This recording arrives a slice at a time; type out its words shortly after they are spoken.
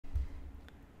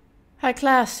Hi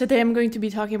class, today I'm going to be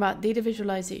talking about data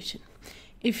visualization.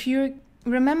 If you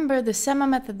remember the SEMA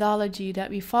methodology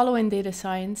that we follow in data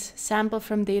science, sample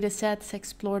from data sets,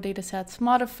 explore data sets,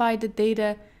 modify the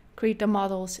data, create the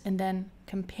models, and then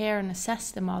compare and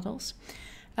assess the models,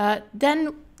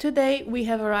 then today we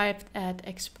have arrived at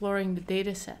exploring the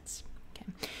data sets. Okay.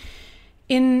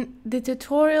 In the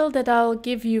tutorial that I'll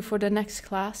give you for the next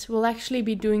class, we'll actually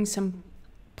be doing some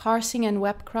parsing and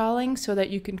web crawling so that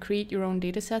you can create your own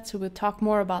data set. So we'll talk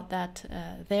more about that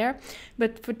there.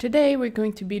 But for today, we're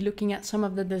going to be looking at some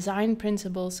of the design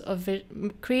principles of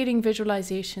creating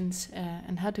visualizations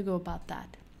and how to go about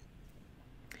that.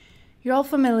 You're all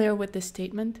familiar with this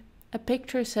statement. A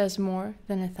picture says more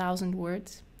than 1,000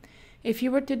 words. If you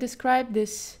were to describe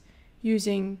this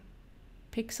using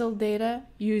pixel data,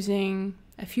 using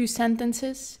a few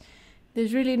sentences,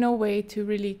 there's really no way to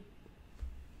really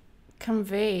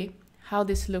convey how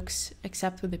this looks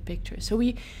except with a picture. So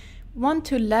we want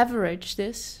to leverage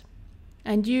this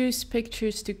and use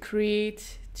pictures to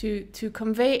create, to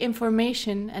convey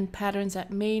information and patterns that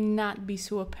may not be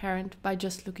so apparent by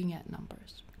just looking at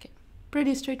numbers. Okay,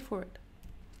 pretty straightforward.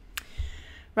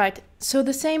 Right, so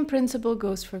the same principle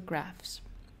goes for graphs.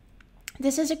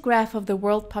 This is a graph of the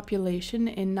world population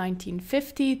in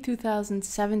 1950,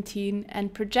 2017,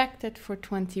 and projected for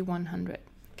 2100.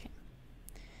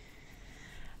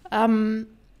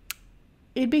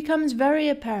 It becomes very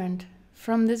apparent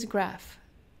from this graph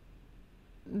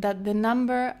that the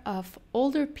number of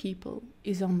older people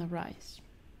is on the rise.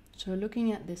 So looking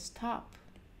at this top,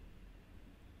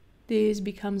 this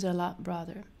becomes a lot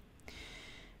broader.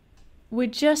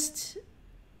 With just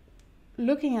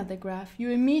looking at the graph, you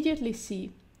immediately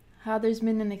see how there's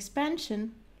been an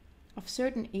expansion of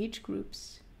certain age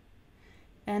groups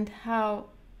and how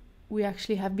we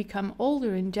actually have become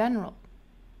older in general.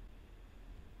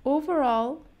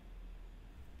 Overall,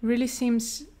 really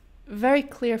seems very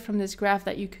clear from this graph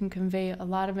that you can convey a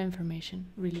lot of information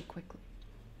really quickly.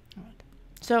 All right.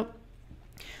 So,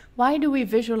 why do we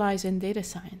visualize in data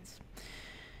science?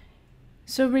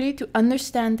 So really to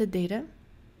understand the data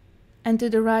and to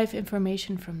derive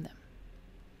information from them.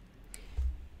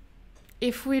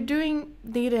 If we're doing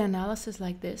data analysis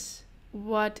like this,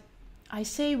 what I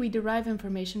say we derive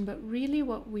information, but really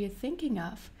what we're thinking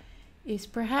of is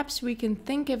perhaps we can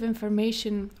think of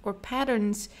information or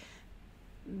patterns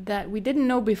that we didn't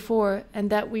know before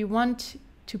and that we want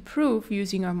to prove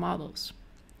using our models.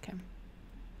 Okay.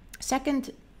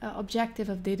 Second objective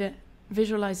of data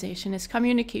visualization is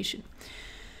communication.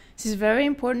 This is very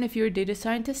important if you're a data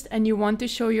scientist and you want to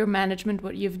show your management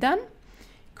what you've done.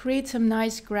 Create some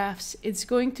nice graphs. It's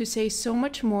going to say so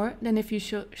much more than if you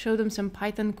show them some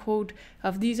Python code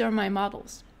of these are my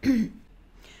models.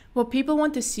 What people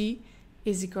want to see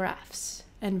is graphs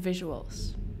and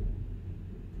visuals.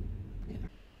 Yeah.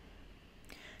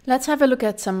 Let's have a look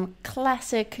at some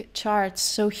classic charts.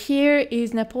 So here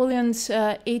is Napoleon's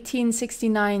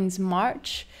 1869's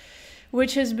March,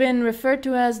 which has been referred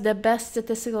to as the best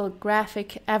statistical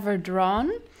graphic ever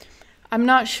drawn. I'm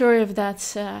not sure if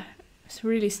that's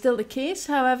really still the case.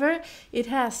 However, it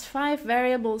has 5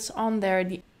 variables on there.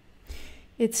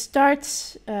 It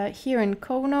starts here in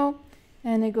Kono,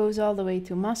 and it goes all the way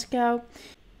to Moscow.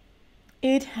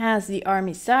 It has the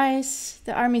army size.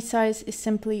 The army size is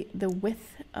simply the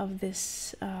width of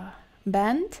this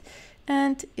band,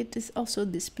 and it is also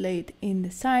displayed in the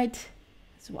side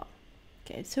as well.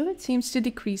 Okay, so it seems to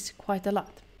decrease quite a lot.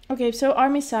 Okay, so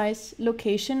army size,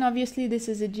 location, obviously this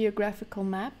is a geographical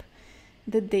map.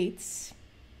 The dates.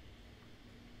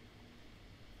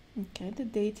 Okay, the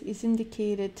date is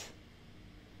indicated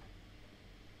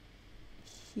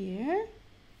here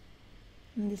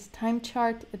in this time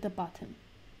chart at the bottom.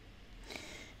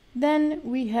 Then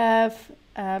we have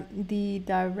the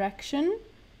direction.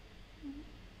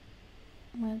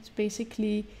 Well, it's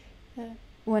basically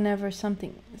whenever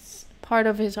something is part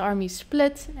of his army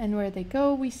split and where they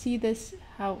go, we see this,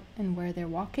 how and where they're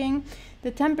walking.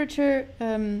 The temperature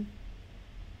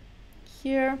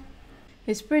here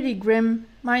is pretty grim,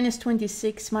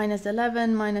 -26,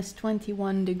 -11,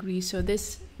 -21 degrees. So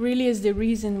this really is the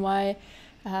reason why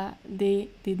they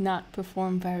did not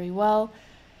perform very well,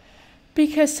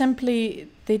 because simply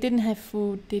they didn't have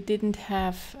food, they didn't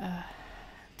have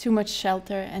too much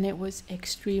shelter, and it was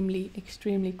extremely,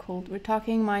 extremely cold. We're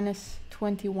talking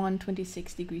 -21,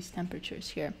 26 degrees temperatures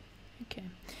here. Okay.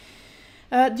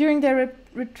 During their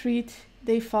retreat,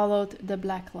 they followed the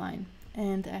black line.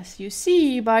 And as you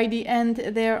see, by the end,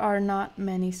 there are not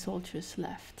many soldiers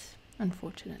left,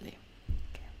 unfortunately.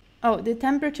 Okay. Oh, the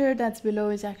temperature that's below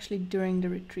is actually during the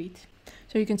retreat.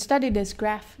 So you can study this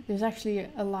graph. There's actually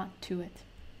a lot to it.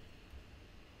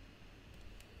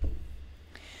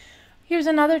 Here's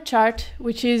another chart,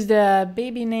 which is the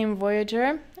baby name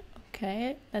Voyager.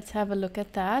 Okay, let's have a look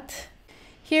at that.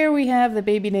 Here we have the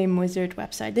Baby Name Wizard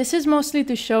website. This is mostly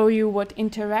to show you what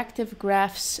interactive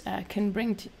graphs can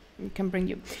bring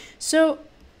you. So,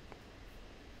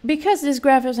 because this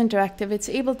graph is interactive, it's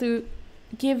able to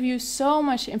give you so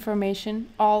much information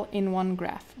all in one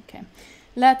graph. Okay,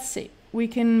 let's see. We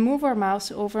can move our mouse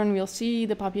over and we'll see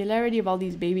the popularity of all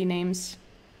these baby names.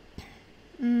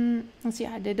 Let's see,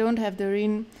 they don't have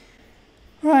Dorien.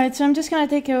 Right, so I'm just going to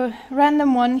take a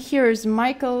random one. Here's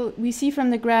Michael. We see from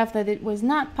the graph that it was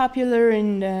not popular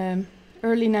in the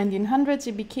early 1900s.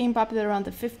 It became popular around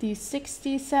the 50s,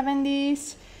 60s,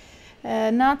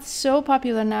 70s. Not so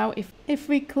popular now. If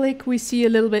we click, we see a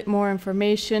little bit more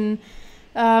information.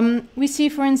 We see,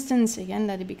 for instance, again,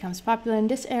 that it becomes popular in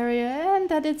this area and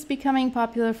that it's becoming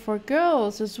popular for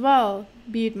girls as well,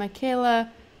 be it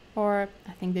Michaela, or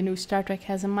I think the new Star Trek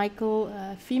has a Michael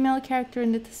female character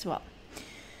in it as well.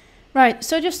 Right,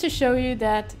 so just to show you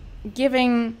that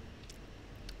making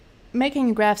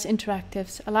graphs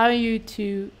interactive allow you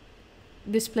to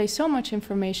display so much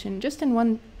information just in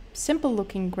one simple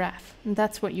looking graph, and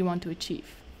that's what you want to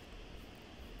achieve.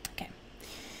 Okay.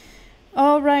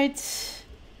 All right.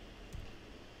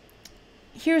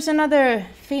 Here's another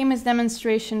famous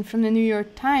demonstration from the New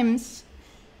York Times.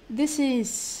 This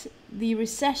is the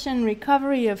recession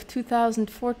recovery of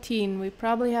 2014. We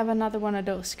probably have another one of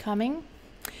those coming.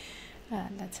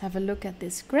 Let's have a look at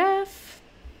this graph.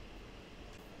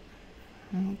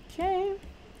 Okay,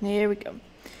 here we go.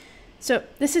 So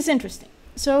this is interesting.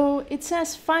 So it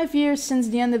says 5 years since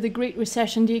the end of the Great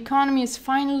Recession, the economy has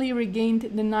finally regained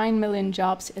the 9 million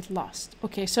jobs it lost.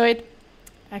 Okay, so it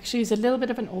actually is a little bit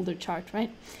of an older chart,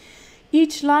 right?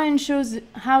 Each line shows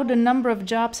how the number of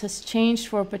jobs has changed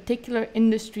for a particular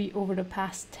industry over the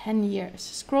past 10 years.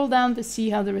 Scroll down to see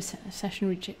how the recession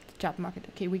reshaped the job market.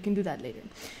 Okay, we can do that later.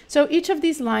 So each of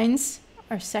these lines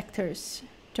are sectors.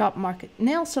 Job market.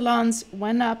 Nail salons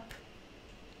went up.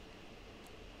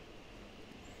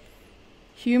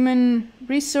 Human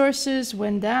resources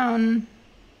went down.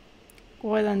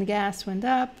 Oil and gas went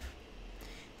up.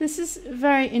 This is a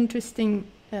very interesting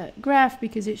graph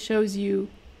because it shows you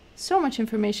so much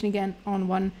information again on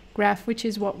one graph, which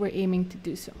is what we're aiming to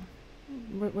do. So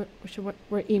what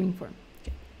we're aiming for.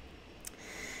 Okay.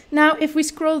 Now, if we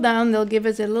scroll down, they'll give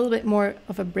us a little bit more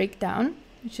of a breakdown,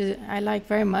 which is I like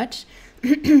very much.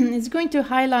 It's going to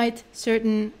highlight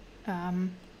certain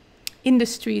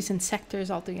industries and sectors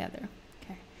altogether.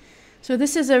 Okay. So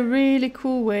this is a really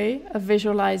cool way of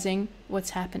visualizing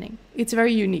what's happening. It's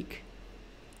very unique.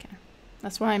 Okay.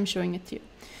 That's why I'm showing it to you.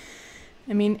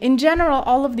 I mean, in general,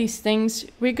 all of these things,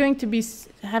 we're going to be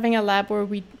having a lab where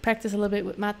we practice a little bit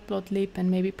with Matplotlib and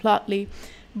maybe Plotly.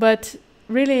 But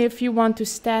really, if you want to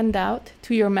stand out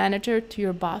to your manager, to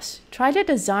your boss, try to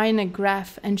design a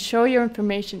graph and show your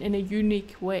information in a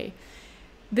unique way.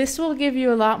 This will give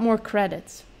you a lot more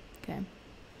credits. Okay.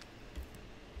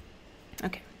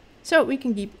 Okay. So we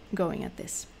can keep going at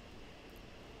this.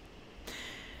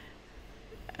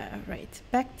 Right.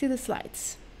 Back to the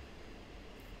slides.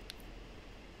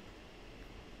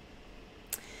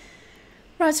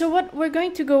 Right, so what we're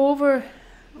going to go over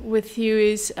with you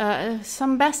is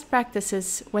some best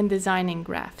practices when designing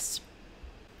graphs.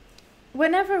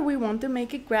 Whenever we want to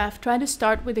make a graph, try to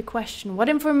start with a question. What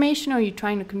information are you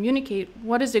trying to communicate?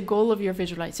 What is the goal of your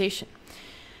visualization?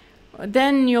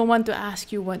 Then you'll want to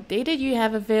ask you what data do you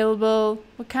have available?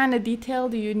 What kind of detail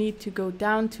do you need to go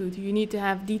down to? Do you need to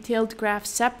have detailed graphs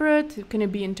separate? Can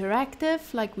it be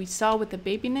interactive, like we saw with the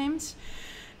baby names?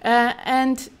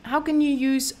 And how can you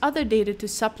use other data to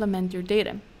supplement your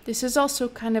data? This is also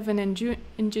kind of an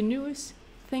ingenious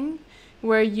thing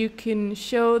where you can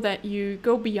show that you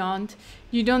go beyond.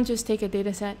 You don't just take a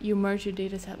data set, you merge your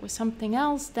data set with something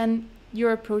else, then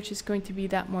your approach is going to be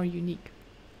that more unique.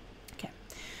 Okay,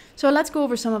 so let's go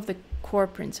over some of the core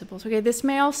principles. Okay, this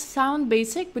may all sound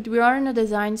basic, but we are in a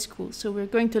design school, so we're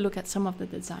going to look at some of the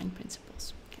design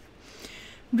principles. Okay.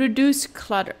 Reduce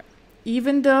clutter.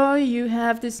 Even though you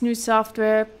have this new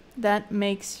software that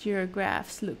makes your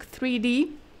graphs look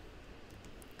 3D,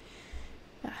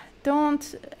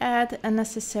 don't add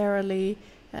unnecessarily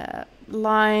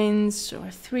lines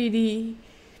or 3D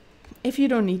if you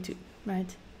don't need to,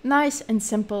 right? Nice and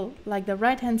simple, like the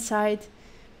right-hand side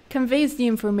conveys the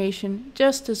information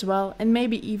just as well and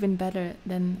maybe even better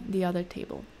than the other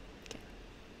table. Okay.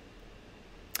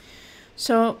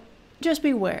 So just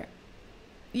beware.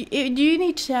 Do you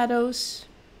need shadows?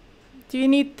 Do you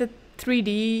need the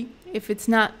 3D if it's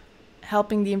not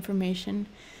helping the information?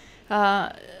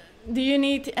 Do you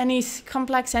need any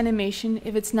complex animation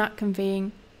if it's not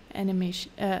conveying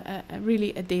animation,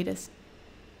 really a data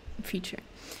feature.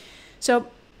 So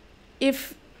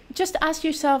if just ask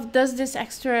yourself, does this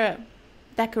extra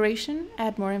decoration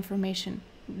add more information?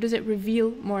 Does it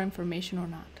reveal more information or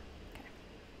not? Okay.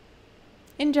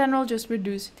 In general, just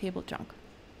reduce table chunk.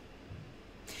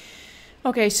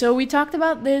 Okay, so we talked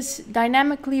about this.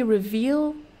 Dynamically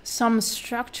reveal some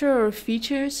structure or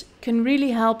features can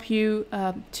really help you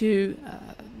to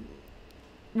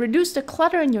reduce the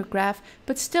clutter in your graph,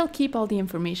 but still keep all the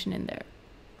information in there.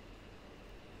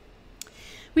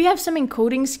 We have some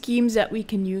encoding schemes that we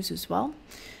can use as well.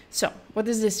 So what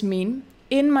does this mean?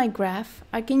 In my graph,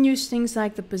 I can use things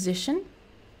like the position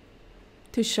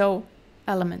to show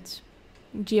elements.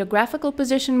 Geographical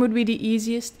position would be the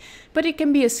easiest, but it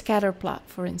can be a scatter plot,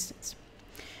 for instance.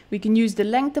 We can use the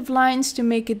length of lines to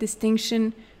make a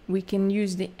distinction. We can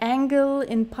use the angle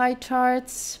in pie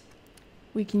charts.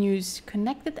 We can use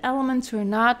connected elements or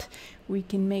not. We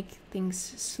can make things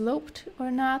sloped or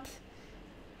not.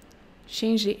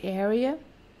 Change the area,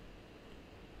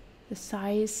 the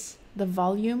size, the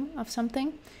volume of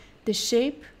something, the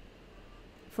shape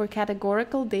for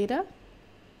categorical data,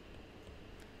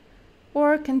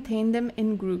 or contain them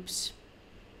in groups.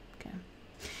 Okay.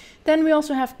 Then we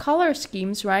also have color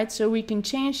schemes, right? So we can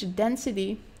change the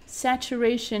density,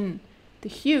 saturation, the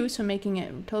hue, so making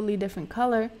it a totally different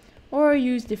color, or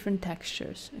use different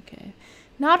textures. Okay.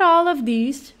 Not all of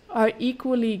these are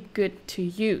equally good to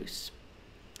use.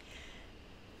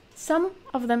 Some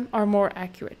of them are more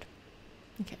accurate.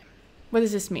 Okay. What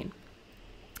does this mean?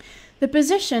 The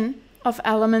position of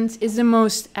elements is the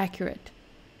most accurate.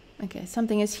 Okay,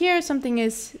 something is here, something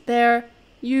is there.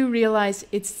 You realize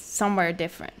it's somewhere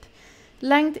different.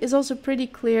 Length is also pretty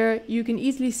clear. You can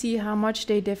easily see how much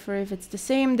they differ if it's the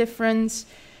same difference.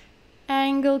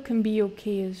 Angle can be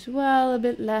okay as well, a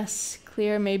bit less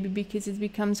clear maybe because it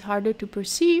becomes harder to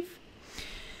perceive.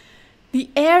 The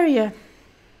area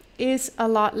is a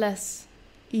lot less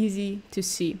easy to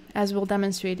see, as we'll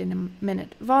demonstrate in a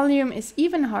minute. Volume is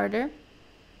even harder.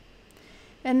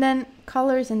 And then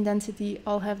colors and density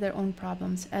all have their own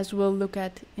problems, as we'll look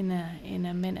at in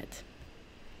a minute.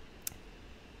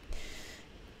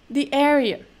 The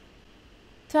area.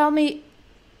 Tell me,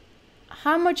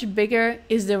 how much bigger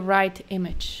is the right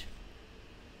image?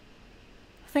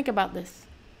 Think about this.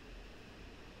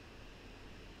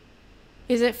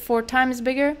 Is it 4 times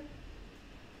bigger?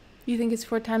 You think it's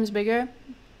 4 times bigger?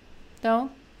 No?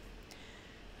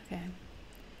 Okay.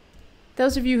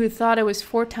 Those of you who thought it was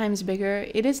 4 times bigger,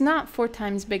 it is not 4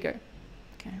 times bigger.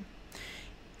 Okay.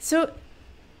 So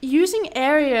using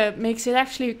area makes it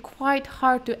actually quite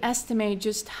hard to estimate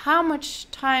just how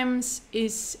much times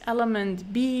is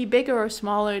element B bigger or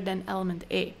smaller than element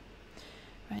A.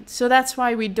 Right? So that's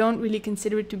why we don't really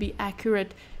consider it to be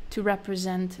accurate to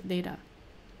represent data.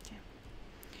 Okay.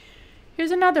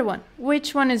 Here's another one.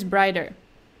 Which one is brighter?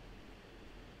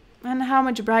 And how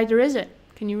much brighter is it?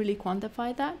 Can you really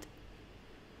quantify that?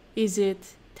 Is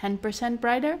it 10%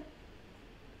 brighter?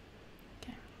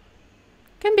 Okay.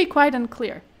 Can be quite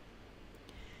unclear.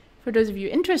 For those of you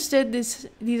interested,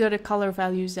 these are the color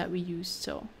values that we use.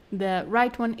 So the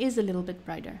right one is a little bit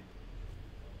brighter.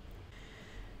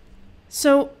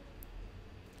 So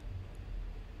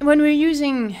when we're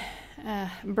using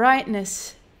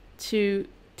brightness to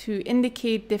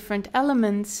indicate different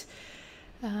elements,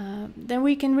 then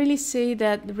we can really say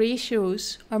that the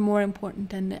ratios are more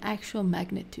important than the actual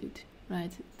magnitude,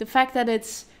 right? The fact that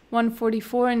it's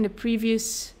 144 in the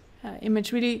previous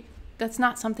image, really, that's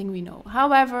not something we know.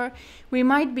 However, we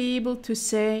might be able to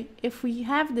say, if we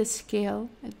have this scale,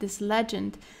 this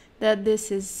legend, that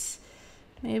this is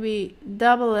maybe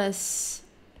double as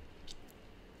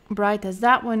bright as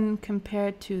that one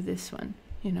compared to this one.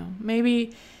 You know,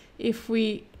 maybe if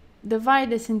we divide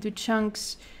this into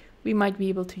chunks, we might be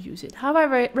able to use it.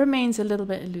 However, it remains a little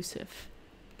bit elusive.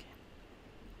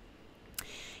 Okay.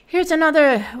 Here's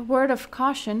another word of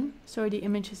caution. Sorry, the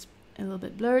image is a little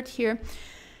bit blurred here.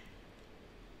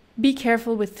 Be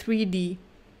careful with 3D,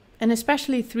 and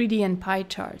especially 3D and pie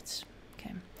charts.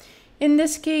 Okay. In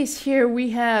this case here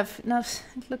we have, now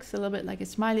it looks a little bit like a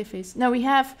smiley face. Now we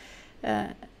have,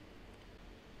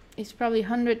 it's probably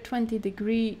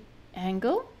 120-degree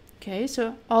angle. Okay,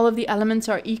 so all of the elements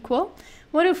are equal.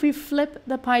 What if we flip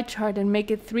the pie chart and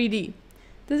make it 3D?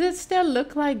 Does it still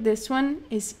look like this one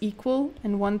is equal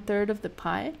and 1/3 of the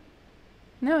pie?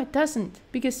 No, it doesn't,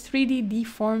 because 3D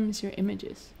deforms your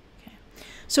images. Okay.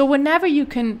 So whenever you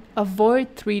can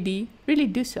avoid 3D, really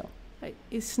do so. Right?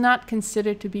 It's not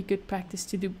considered to be good practice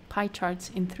to do pie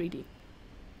charts in 3D.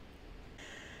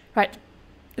 Right,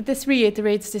 this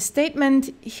reiterates the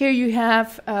statement. Here you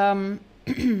have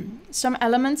some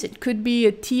elements. It could be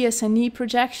a TS&E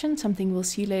projection, something we'll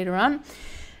see later on.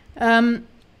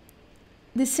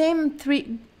 The same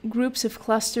three groups of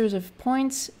clusters of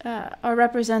points are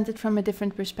represented from a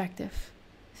different perspective.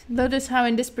 Notice how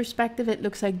in this perspective it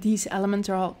looks like these elements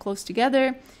are all close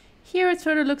together. Here it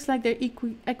sort of looks like they're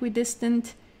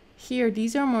equidistant. Here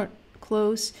these are more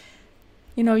close.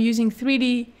 You know, using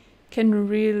 3D can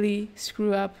really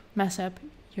screw up, mess up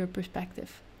your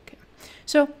perspective. Okay.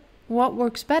 So what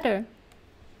works better?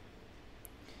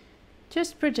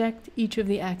 Just project each of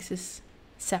the axes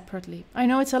separately. I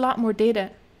know it's a lot more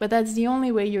data, but that's the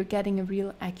only way you're getting a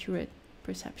real accurate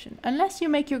perception. Unless you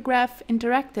make your graph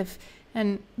interactive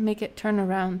and make it turn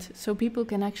around so people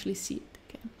can actually see it.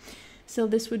 Okay. So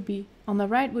this would be, on the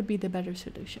right would be the better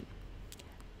solution.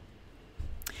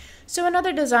 So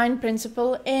another design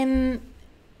principle in,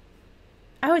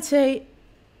 I would say,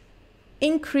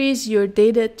 increase your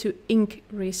data to ink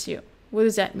ratio. What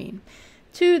does that mean?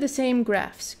 To the same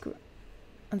graphs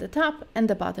on the top and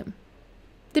the bottom,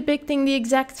 depicting the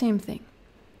exact same thing.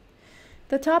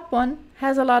 The top one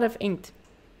has a lot of ink,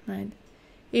 right?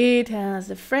 It has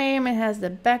the frame, it has the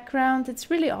background.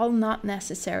 It's really all not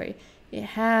necessary. It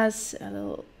has a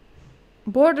little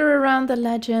border around the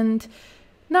legend,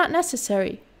 not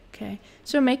necessary. Okay,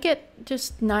 so make it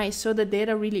just nice so the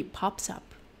data really pops up.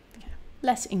 Okay.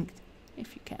 Less inked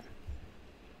if you can.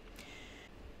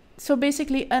 So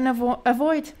basically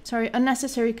avoid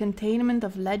unnecessary containment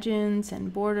of legends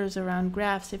and borders around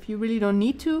graphs if you really don't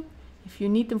need to. If you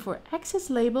need them for axis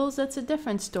labels, that's a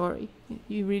different story.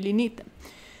 You really need them.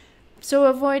 So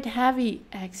avoid heavy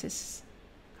axes.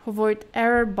 Avoid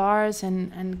error bars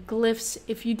and glyphs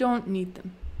if you don't need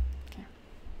them.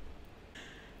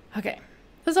 Okay.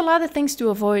 There's a lot of things to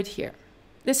avoid here.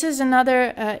 This is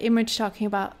another image talking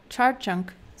about chart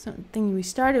chunk, something we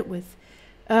started with.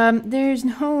 There's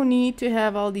no need to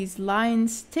have all these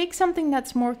lines. Take something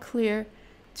that's more clear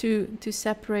to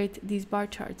separate these bar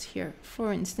charts here.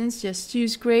 For instance, just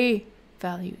use gray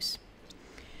values.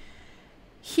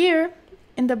 Here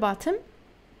in the bottom,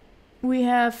 we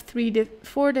have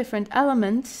four different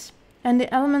elements, and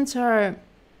the elements are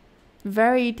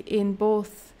varied in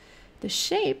both the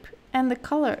shape and the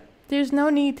color. There's no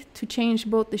need to change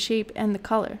both the shape and the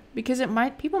color, because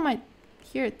people might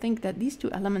here think that these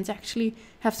two elements actually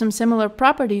have some similar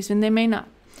properties and they may not.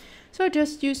 So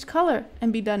just use color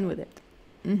and be done with it.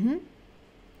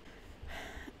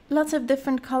 Lots of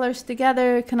different colors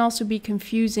together can also be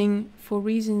confusing for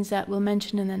reasons that we'll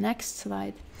mention in the next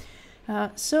slide.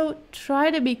 So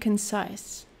try to be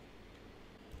concise.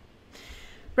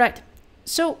 Right,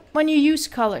 so when you use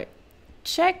color,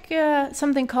 check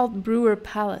something called Brewer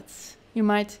palettes. You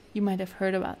might have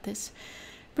heard about this.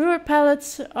 Brewer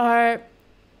palettes are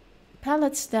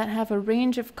palettes that have a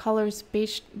range of colors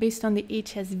based on the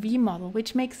HSV model,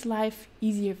 which makes life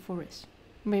easier for us,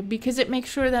 because it makes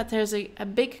sure that there's a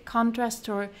big contrast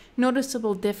or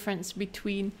noticeable difference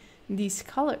between these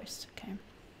colors. Okay.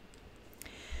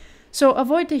 So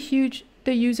avoid the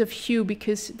use of hue,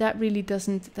 because that really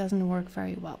doesn't work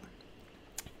very well.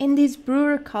 In these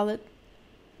brewer palettes,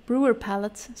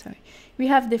 we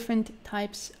have different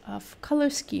types of color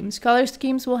schemes. Color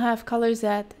schemes will have colors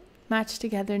that match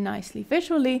together nicely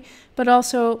visually, but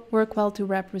also work well to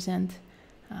represent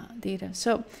data.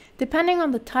 So depending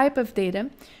on the type of data,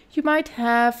 you might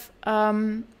have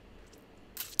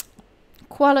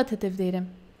qualitative data,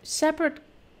 separate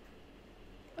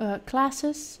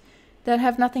classes that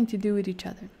have nothing to do with each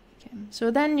other. Okay.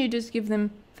 So then you just give them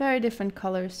very different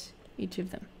colors, each of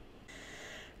them.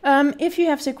 If you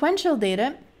have sequential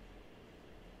data,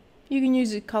 you can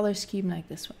use a color scheme like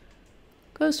this one.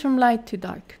 Goes from light to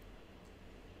dark.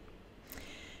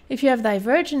 If you have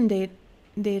divergent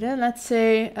data, let's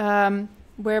say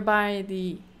whereby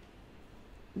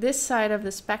this side of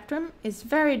the spectrum is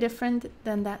very different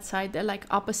than that side, they're like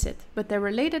opposite, but they're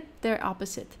related, they're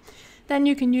opposite. Then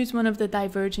you can use one of the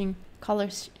diverging color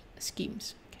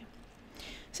schemes. Okay.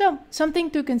 So something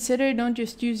to consider, don't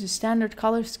just use the standard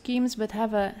color schemes, but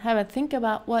have a think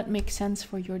about what makes sense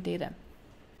for your data.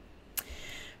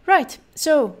 Right,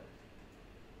 so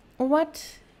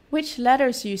which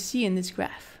letters do you see in this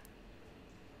graph?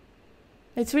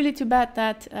 It's really too bad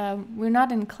that we're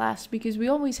not in class, because we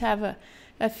always have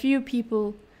a few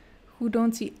people who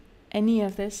don't see any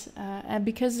of this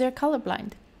because they're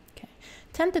colorblind. Okay.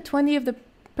 10 to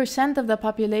 20% of the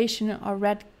population are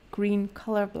red-green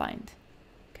colorblind.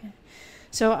 Okay.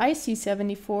 So I see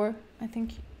 74, I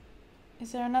think.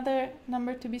 Is there another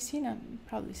number to be seen?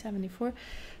 Probably 74.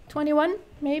 21,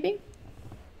 maybe?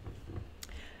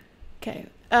 Okay.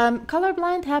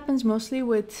 Colorblind happens mostly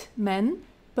with men.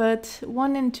 but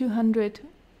 1 in 200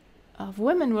 of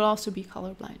women will also be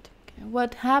colorblind. Okay.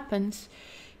 What happens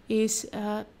is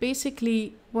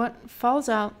basically what falls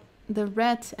out, the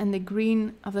red and the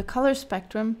green of the color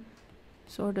spectrum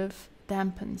sort of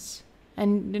dampens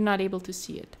and you're not able to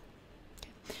see it.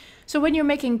 Okay. So when you're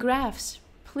making graphs,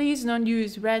 please don't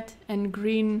use red and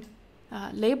green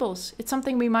labels. It's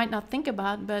something we might not think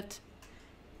about, but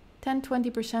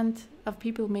 10-20% of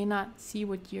people may not see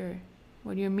what you're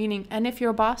meaning. And if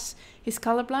your boss is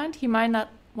colorblind, he might not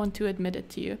want to admit it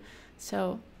to you.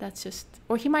 So that's just,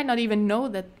 or he might not even know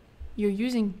that you're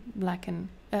using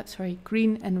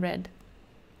green and red.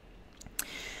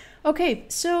 Okay,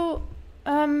 so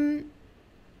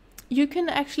you can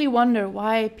actually wonder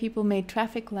why people made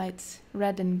traffic lights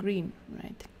red and green,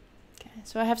 right? Okay,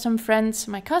 so I have some friends,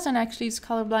 my cousin actually is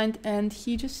colorblind, and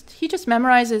he just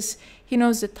memorizes. He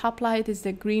knows the top light is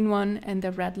the green one and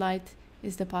the red light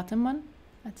is the bottom one.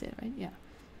 That's it, right? Yeah.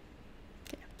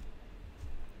 Okay.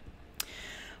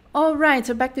 All right,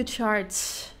 so back to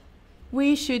charts.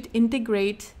 We should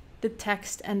integrate the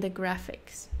text and the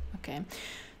graphics. Okay,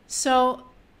 so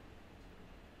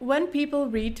when people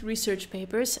read research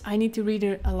papers, I need to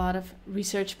read a lot of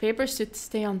research papers to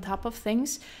stay on top of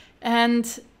things.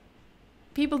 And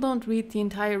people don't read the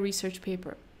entire research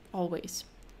paper always.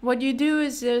 What you do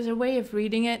is there's a way of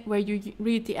reading it where you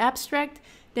read the abstract,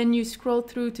 then you scroll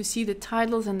through to see the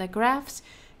titles and the graphs,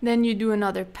 then you do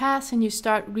another pass and you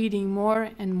start reading more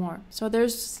and more. So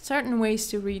there's certain ways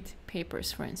to read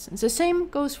papers, for instance. The same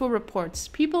goes for reports.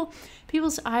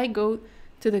 People's eye go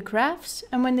to the graphs,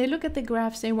 and when they look at the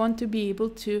graphs, they want to be able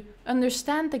to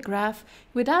understand the graph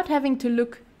without having to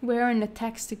look where in the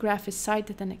text the graph is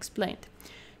cited and explained.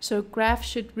 So graphs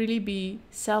should really be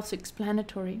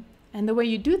self-explanatory. And the way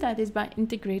you do that is by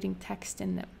integrating text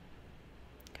in them.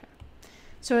 Okay.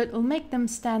 So it will make them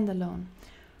stand alone.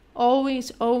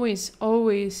 Always, always,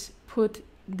 always put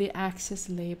the axis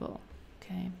label.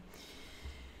 Okay.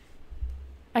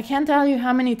 I can't tell you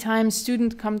how many times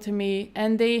students come to me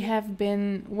and they have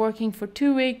been working for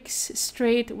 2 weeks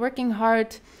straight, working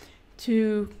hard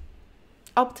to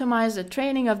optimize the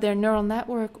training of their neural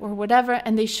network or whatever,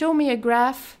 and they show me a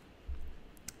graph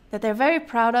that they're very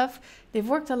proud of, they've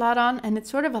worked a lot on, and it's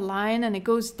sort of a line and it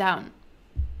goes down,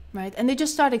 right? And they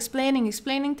just start explaining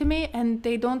to me, and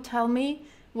they don't tell me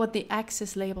what the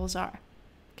axis labels are.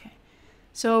 Okay,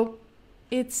 so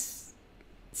it's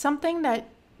something that,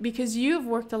 because you've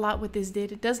worked a lot with this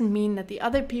data, doesn't mean that the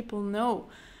other people know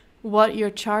what your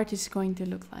chart is going to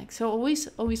look like. So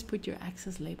always put your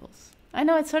axis labels. I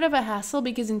know it's sort of a hassle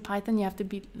because in Python you have to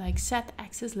be like set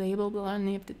axis label and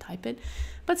you have to type it,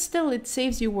 but still it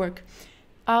saves you work.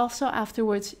 Also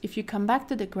afterwards, if you come back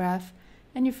to the graph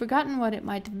and you've forgotten what it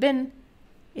might have been,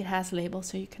 it has labels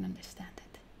so you can understand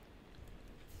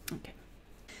it. Okay.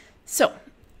 So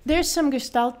there's some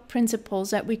Gestalt principles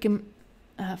that we can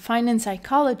find in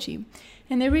psychology,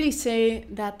 and they really say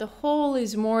that the whole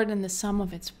is more than the sum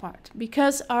of its part.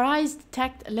 Because our eyes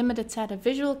detect a limited set of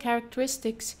visual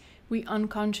characteristics, we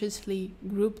unconsciously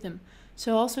group them.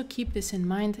 So also keep this in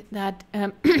mind, that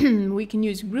we can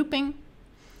use grouping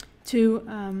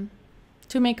to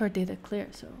make our data clear.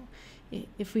 So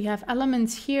if we have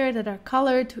elements here that are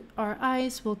colored, our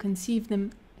eyes will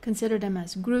consider them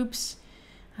as groups.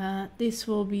 This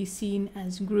will be seen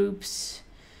as groups.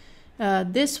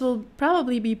 This will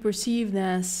probably be perceived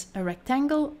as a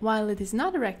rectangle, while it is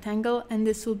not a rectangle, and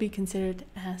this will be considered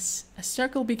as a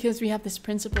circle because we have this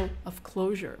principle of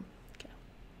closure. Okay.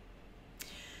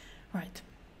 All right.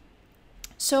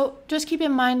 So just keep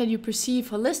in mind that you perceive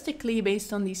holistically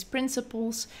based on these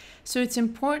principles. So it's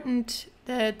important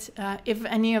that if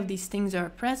any of these things are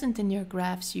present in your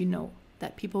graphs, you know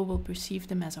that people will perceive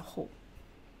them as a whole.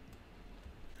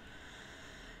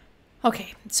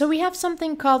 Okay, so we have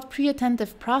something called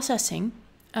pre-attentive processing.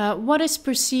 What is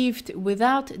perceived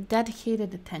without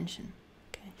dedicated attention?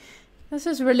 Okay, this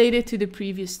is related to the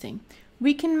previous thing.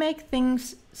 We can make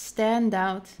things stand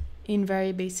out in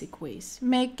very basic ways.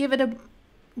 Give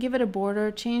it a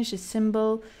border, change the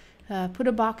symbol, put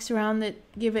a box around it,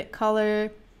 give it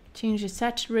color, change the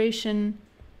saturation,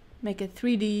 make it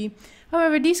 3D.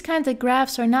 However, these kinds of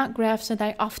graphs are not graphs that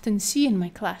I often see in my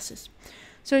classes.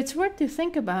 So it's worth to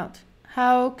think about.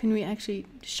 How can we actually,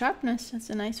 sharpness, that's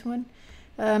a nice one.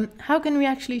 How can we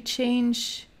actually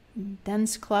change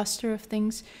dense cluster of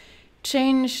things,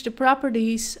 change the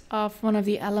properties of one of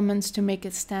the elements to make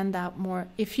it stand out more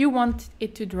if you want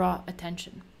it to draw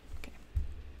attention. Okay.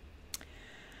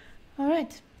 All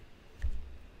right.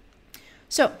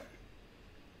 So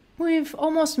we've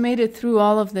almost made it through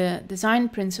all of the design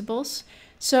principles.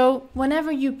 So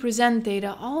whenever you present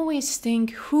data, always think,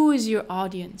 who is your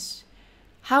audience?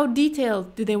 How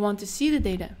detailed do they want to see the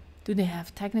data? Do they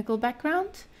have technical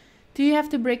background? Do you have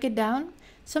to break it down?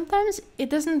 Sometimes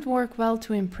it doesn't work well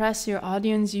to impress your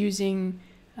audience using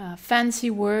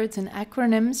fancy words and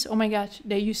acronyms. Oh my gosh,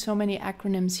 they use so many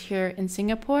acronyms here in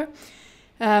Singapore.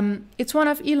 It's one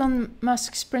of Elon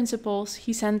Musk's principles.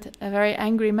 He sent a very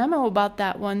angry memo about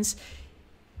that once.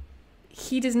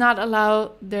 He does not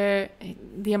allow the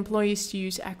employees to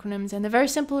use acronyms. And the very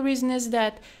simple reason is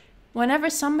that whenever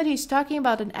somebody is talking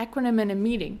about an acronym in a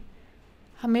meeting,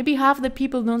 maybe half the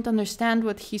people don't understand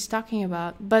what he's talking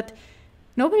about, but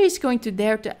nobody's going to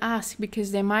dare to ask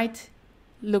because they might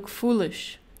look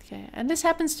foolish. Okay, and this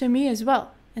happens to me as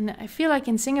well. And I feel like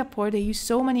in Singapore, they use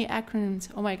so many acronyms.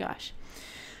 Oh my gosh.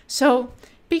 So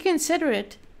be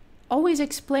considerate. Always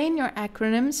explain your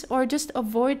acronyms or just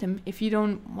avoid them if you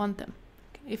don't want them,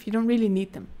 okay, if you don't really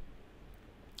need them.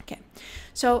 Okay,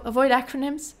 so avoid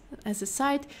acronyms as a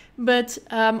side, but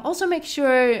also make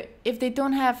sure if they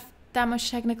don't have that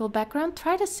much technical background,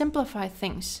 try to simplify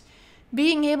things.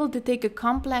 Being able to take a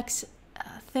complex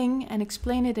thing and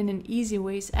explain it in an easy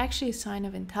way is actually a sign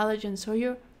of intelligence, so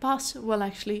your boss will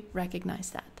actually recognize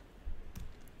that.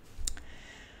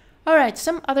 All right,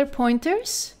 some other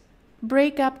pointers.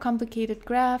 Break up complicated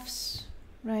graphs,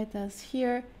 right, as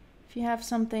here. If you have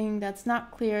something that's not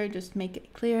clear, just make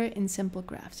it clear in simple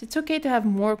graphs. It's okay to have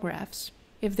more graphs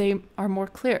if they are more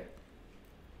clear.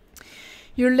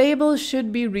 Your labels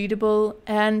should be readable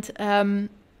and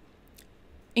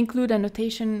include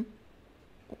annotation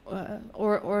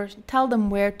or tell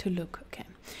them where to look. Okay,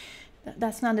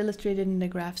 that's not illustrated in the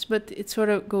graphs, but it sort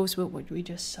of goes with what we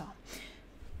just saw.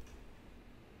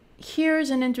 Here's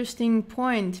an interesting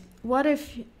point. What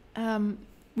if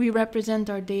we represent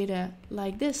our data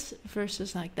like this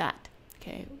versus like that?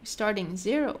 Okay, starting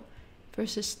 0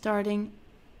 versus starting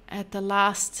at the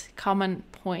last common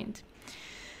point.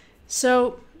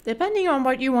 So depending on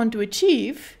what you want to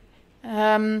achieve,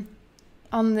 on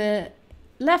the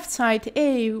left side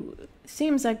A,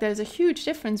 seems like there's a huge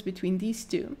difference between these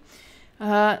two.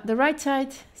 The right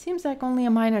side seems like only a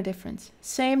minor difference.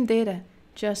 Same data,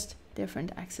 just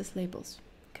different axis labels.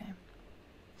 Okay.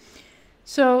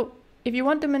 So if you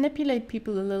want to manipulate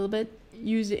people a little bit,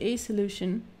 use the A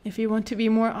solution. If you want to be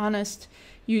more honest,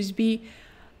 use B.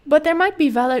 But there might be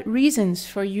valid reasons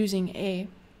for using A.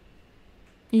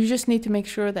 You just need to make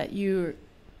sure that you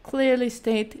clearly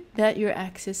state that your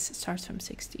axis starts from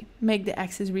 60. Make the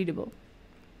axis readable.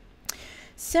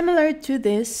 Similar to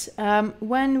this,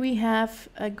 when we have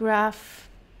a graph,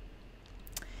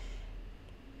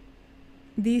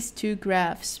 these two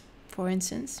graphs, for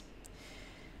instance,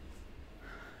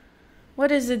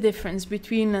 what is the difference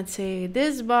between, let's say,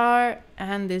 this bar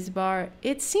and this bar?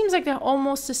 It seems like they're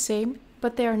almost the same,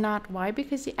 but they're not. Why?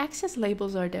 Because the axis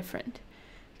labels are different.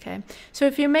 Okay, so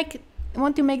if you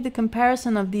want to make the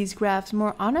comparison of these graphs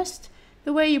more honest,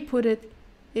 the way you put it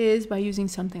is by using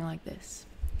something like this.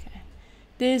 Okay,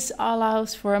 this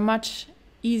allows for a much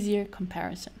easier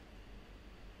comparison.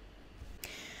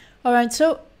 All right,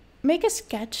 so make a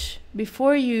sketch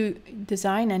before you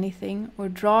design anything or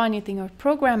draw anything or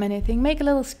program anything. Make a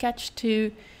little sketch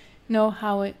to know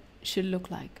how it should look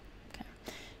like. Okay.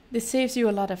 This saves you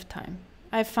a lot of time.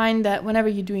 I find that whenever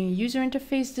you're doing a user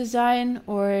interface design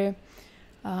or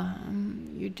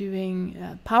you're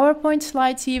doing PowerPoint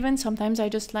slides even, sometimes I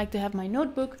just like to have my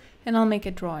notebook and I'll make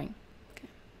a drawing.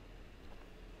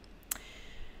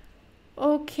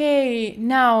 Okay,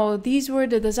 now these were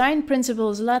the design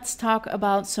principles. Let's talk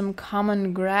about some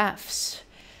common graphs.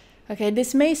 Okay,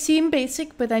 this may seem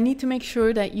basic, but I need to make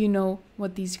sure that you know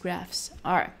what these graphs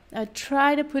are. I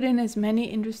try to put in as many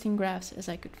interesting graphs as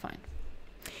I could find.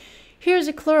 Here's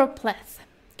a choropleth.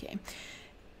 Okay,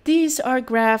 these are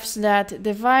graphs that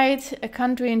divide a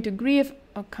country into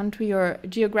a country or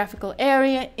geographical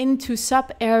area into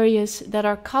sub-areas that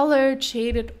are colored,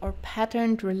 shaded, or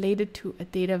patterned related to a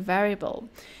data variable.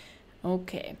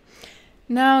 Okay,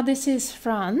 now this is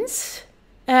France,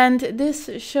 and this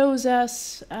shows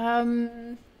us,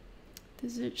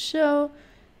 does it show?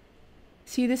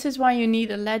 See, this is why you need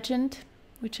a legend,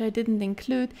 which I didn't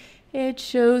include. It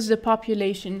shows the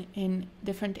population in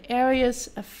different areas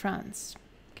of France.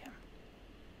 Okay.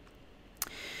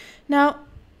 Now,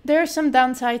 there are some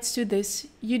downsides to this.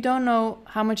 You don't know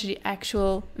how much the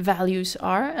actual values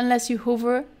are unless you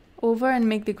hover over and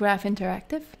make the graph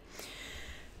interactive.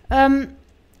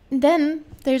 Then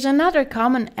there's another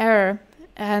common error,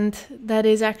 and that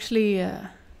is actually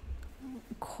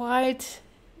quite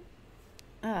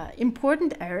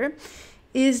important error,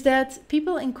 is that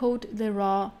people encode the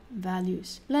raw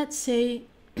values. Let's say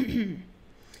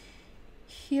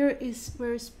here is,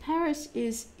 whereas Paris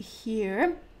is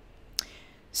here.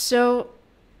 So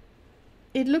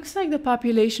it looks like the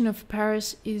population of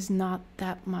Paris is not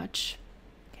that much.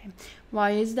 Okay.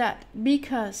 Why is that?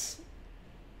 Because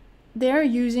they're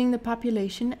using the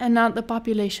population and not the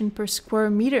population per square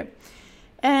meter.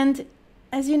 And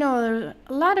as you know, there are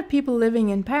a lot of people living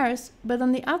in Paris, but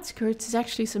on the outskirts is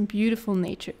actually some beautiful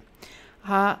nature.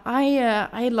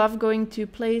 I love going to a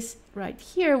place right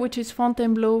here, which is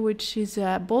Fontainebleau, which is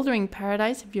a bouldering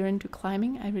paradise if you're into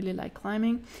climbing. I really like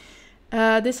climbing.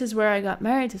 This is where I got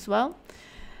married as well.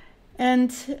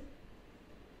 And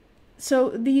so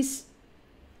these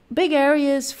big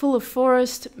areas full of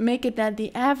forest make it that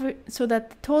the average, so that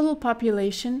the total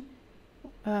population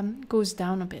goes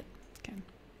down a bit. Okay.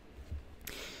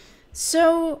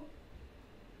 So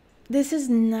this is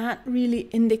not really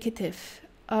indicative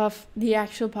of the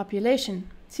actual population.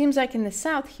 Seems like in the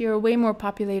south here are way more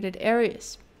populated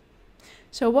areas.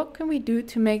 So what can we do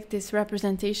to make this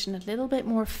representation a little bit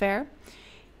more fair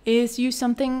is use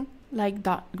something like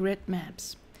dot grid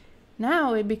maps.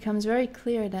 Now it becomes very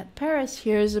clear that Paris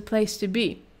here is a place to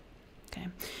be. Okay.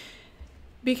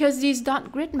 Because these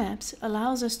dot grid maps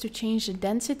allows us to change the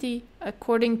density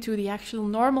according to the actual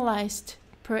normalized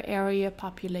per area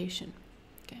population.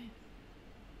 Okay.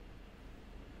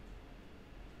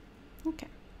 Okay.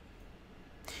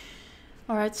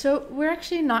 All right, so we're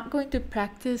actually not going to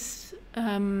practice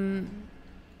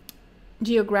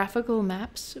geographical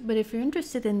maps, but if you're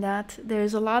interested in that,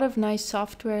 there's a lot of nice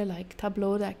software like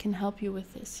Tableau that can help you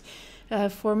with this.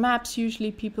 For maps,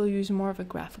 usually people use more of a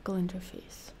graphical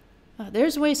interface.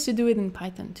 There's ways to do it in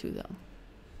Python too, though.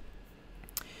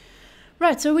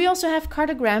 Right, so we also have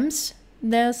cartograms.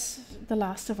 That's the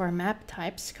last of our map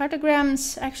types.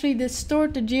 Cartograms actually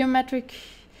distort the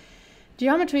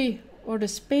geometry or the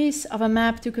space of a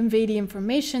map to convey the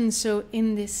information. So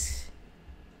in this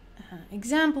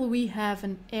example, we have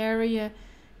an area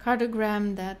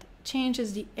cartogram that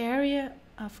changes the area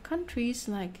of countries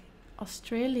like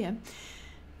Australia.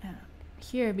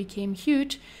 Here became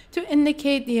huge to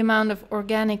indicate the amount of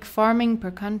organic farming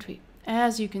per country.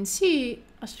 As you can see,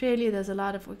 Australia does a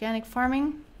lot of organic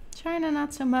farming. China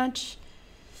not so much.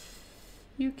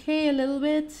 UK a little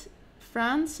bit.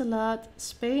 France a lot.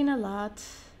 Spain a lot.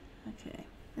 Okay.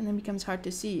 And then becomes hard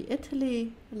to see.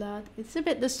 Italy a lot. It's a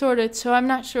bit distorted, so I'm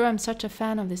not sure I'm such a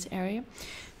fan of this area.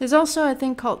 There's also a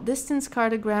thing called distance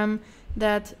cartogram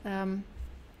that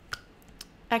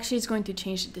actually is going to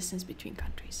change the distance between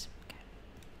countries. Okay.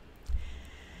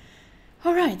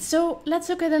 All right, so let's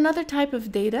look at another type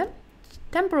of data,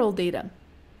 temporal data.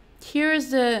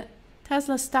 Here's the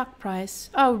Tesla stock price.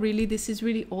 Oh, really? This is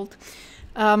really old.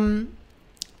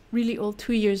 Really old,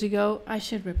 2 years ago. I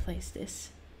should replace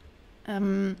this.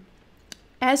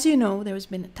 As you know, there's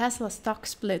been a Tesla stock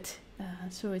split,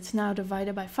 so it's now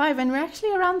divided by 5, and we're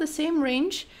actually around the same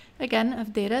range, again,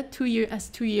 of data 2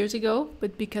 years ago,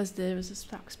 but because there was a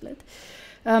stock split.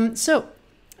 So,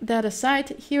 that aside,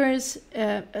 here is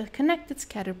a connected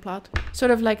scatter plot,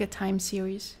 sort of like a time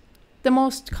series, the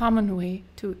most common way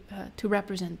to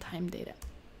represent time data.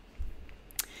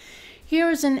 Here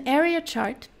is an area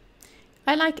chart.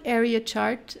 I like area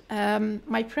chart.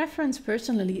 My preference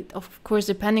personally, of course,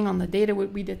 depending on the data,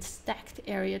 would be the stacked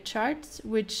area charts,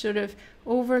 which sort of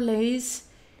overlays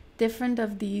different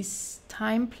of these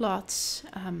time plots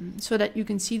so that you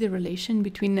can see the relation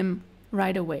between them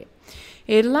right away.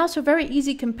 It allows for very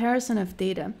easy comparison of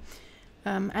data.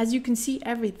 As you can see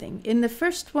everything. In the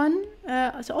first one,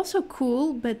 it's also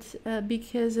cool, but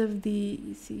because of the,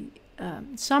 you see,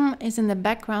 some is in the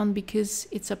background because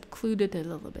it's occluded a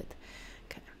little bit.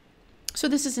 So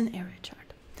this is an area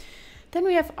chart. Then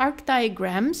we have arc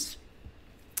diagrams.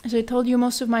 As I told you,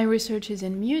 most of my research is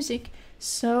in music.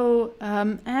 So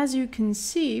as you can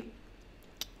see,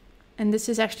 and this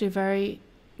is actually a very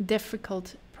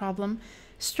difficult problem,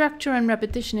 structure and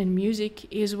repetition in music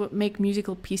is what make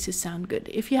musical pieces sound good.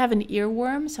 If you have an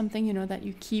earworm, something that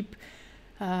you keep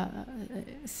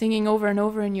singing over and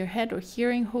over in your head or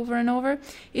hearing over and over,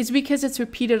 it's because it's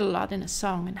repeated a lot in a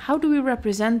song. And how do we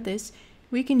represent this?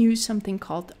 We can use something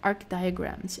called arc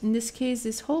diagrams. In this case,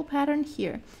 this whole pattern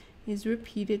here is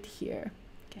repeated here.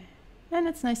 Okay. And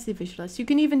it's nicely visualized. You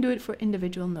can even do it for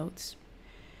individual notes.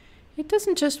 It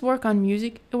doesn't just work on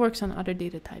music, it works on other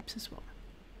data types as well.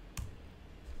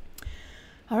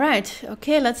 All right,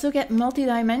 okay, let's look at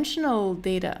multidimensional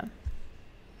data.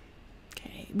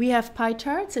 Okay, we have pie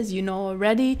charts, as you know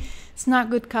already. It's not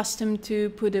good custom to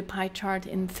put a pie chart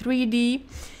in 3D.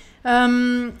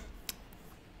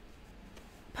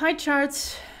 Pie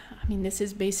charts, I mean, this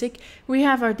is basic. We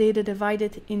have our data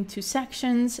divided into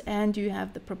sections, and you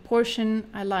have the proportion.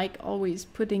 I like always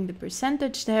putting the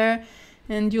percentage there,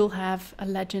 and you'll have a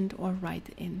legend or write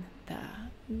in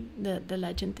the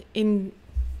legend in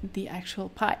the actual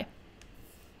pie.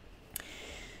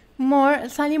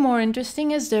 Slightly more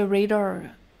interesting is the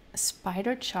radar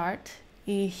spider chart.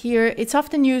 Here, it's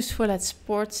often used for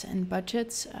sports and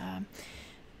budgets,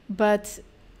 but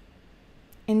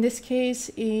in this case,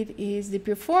 it is the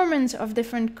performance of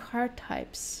different car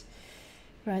types,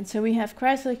 right? So we have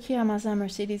Chrysler, Kia, Mazda,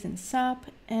 Mercedes, and Saab,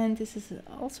 and this is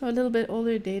also a little bit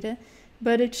older data,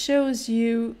 but it shows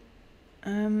you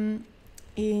in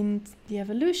the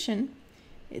evolution.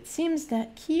 It seems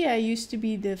that Kia used to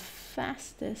be the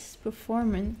fastest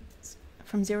performance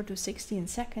from 0 to 60 in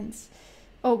seconds.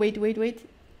 Oh, wait.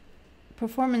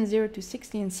 Performance 0 to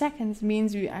 60 in seconds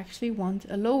means we actually want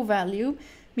a low value,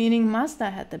 meaning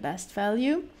Mazda had the best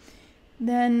value.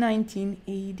 Then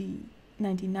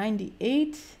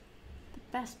 1998, the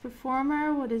best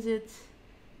performer, what is it?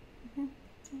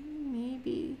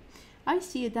 Maybe. I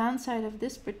see a downside of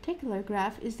this particular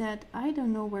graph is that I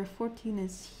don't know where 14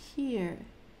 is here.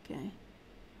 Okay,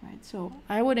 right, so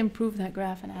I would improve that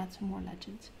graph and add some more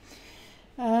legends.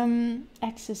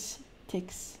 Axis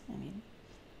ticks, I mean.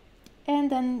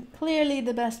 And then clearly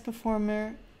the best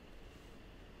performer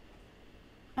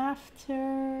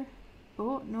after,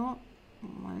 oh no,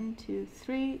 1, 2,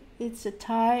 3, it's a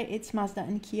tie. It's Mazda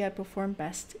and Kia performed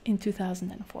best in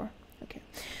 2004. Okay.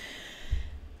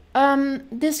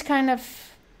 This kind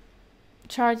of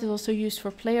chart is also used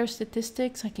for player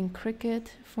statistics, like in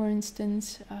cricket, for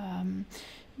instance.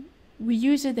 We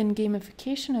use it in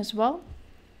gamification as well.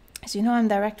 As you know, I'm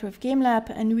director of Game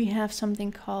Lab, and we have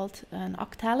something called an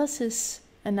octalysis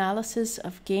analysis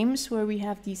of games, where we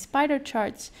have these spider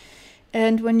charts.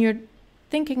 And when you're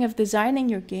thinking of designing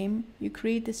your game, you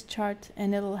create this chart,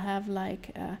 and it'll have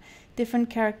like different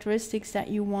characteristics that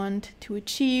you want to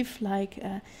achieve, like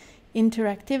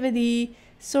interactivity,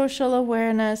 social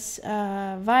awareness,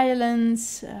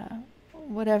 violence,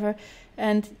 whatever.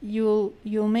 And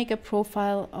you'll make a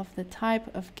profile of the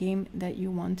type of game that you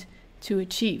want to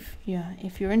achieve. Yeah,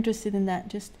 if you're interested in that,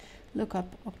 just look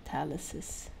up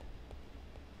octalysis.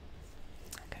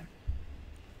 Okay.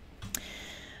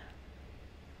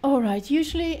 All right,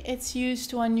 usually it's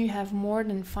used when you have more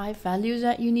than 5 values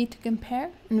that you need to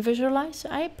compare and visualize.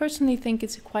 I personally think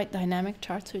it's a quite dynamic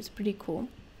chart, so it's pretty cool.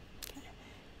 Okay.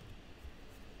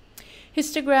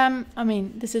 Histogram, I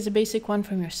mean, this is a basic one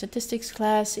from your statistics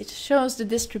class. It shows the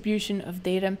distribution of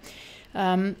data.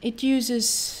 It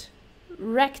uses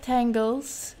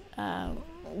rectangles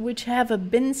which have a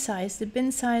bin size. The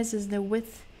bin size is the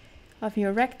width of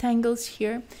your rectangles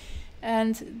here,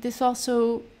 and this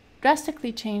also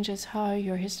drastically changes how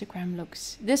your histogram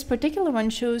looks. This particular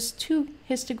one shows 2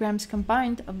 histograms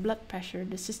combined of blood pressure,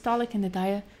 the systolic and the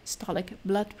diastolic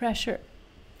blood pressure.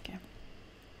 Okay.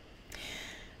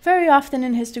 Very often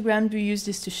in histograms we use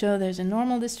this to show there's a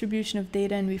normal distribution of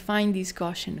data, and we find these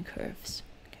Gaussian curves.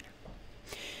 Okay.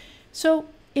 So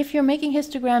if you're making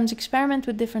histograms, experiment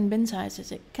with different bin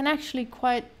sizes. It can actually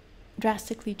quite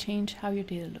drastically change how your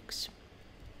data looks.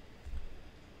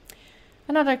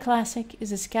 Another classic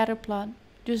is a scatter plot.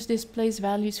 Just displays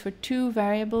values for 2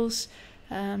 variables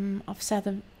of a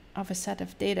set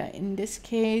of data. In this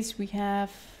case, we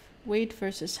have weight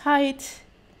versus height.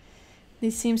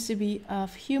 This seems to be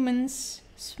of humans,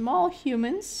 small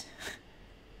humans.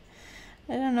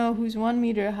 I don't know who's 1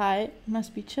 meter high.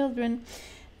 Must be children.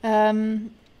 2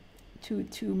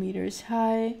 meters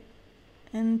high,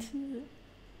 and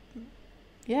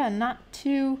yeah, not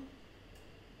too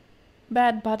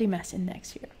bad body mass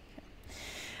index here.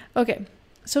 Okay,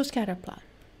 so scatter plot.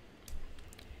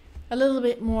 A little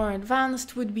bit more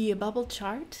advanced would be a bubble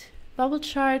chart. Bubble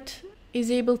chart is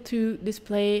able to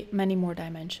display many more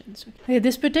dimensions. Okay,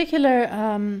 this particular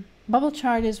bubble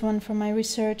chart is one from my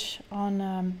research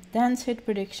on dance hit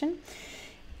prediction.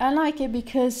 I like it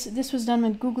because this was done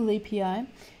with Google API.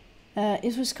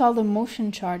 It was called a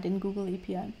motion chart in Google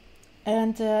API,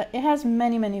 and it has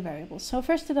many variables. So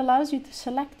first, it allows you to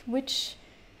select which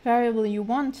variable you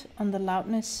want on the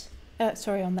loudness,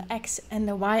 on the X and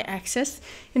the Y axis.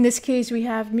 In this case, we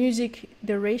have music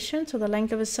duration, so the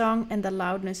length of a song, and the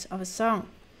loudness of a song.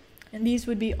 And these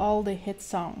would be all the hit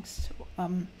songs.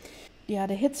 Yeah,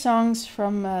 the hit songs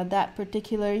from that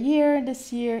particular year.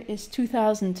 This year is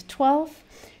 2012.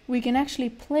 We can actually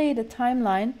play the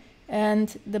timeline,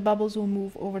 and the bubbles will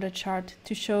move over the chart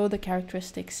to show the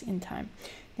characteristics in time.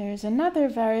 There is another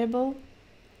variable,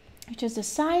 which is the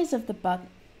size of the bubble.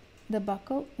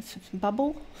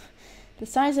 The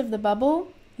size of the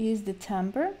bubble is the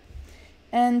timbre,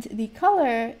 And the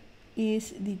color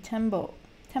is the tempo.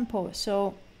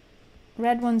 So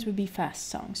red ones would be fast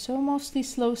songs, so mostly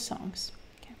slow songs.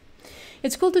 Okay.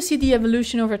 It's cool to see the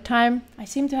evolution over time. I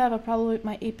seem to have a problem with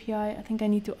my API. I think I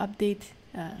need to update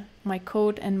my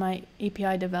code and my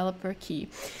API developer key.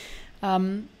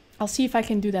 I'll see if I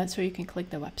can do that so you can click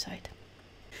the website.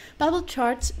 Bubble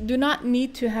charts do not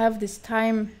need to have this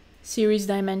time series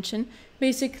dimension.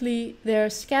 Basically, they're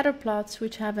scatter plots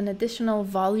which have an additional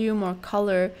volume or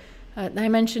color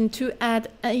dimension to add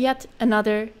yet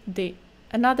another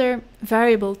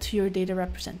variable to your data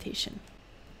representation.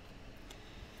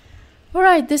 All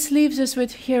right, this leaves us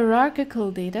with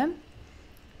hierarchical data.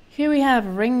 Here we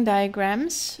have ring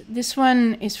diagrams. This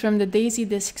one is from the Daisy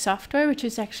Disk software, which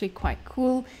is actually quite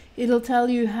cool. It'll tell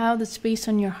you how the space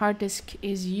on your hard disk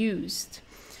is used.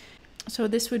 So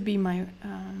this would be my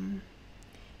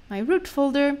my root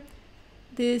folder.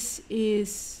 This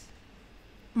is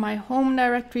my home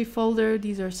directory folder.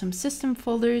 These are some system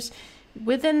folders.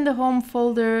 Within the home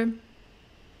folder,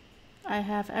 I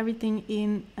have everything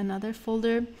in another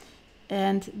folder.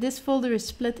 And this folder is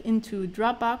split into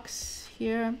Dropbox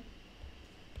here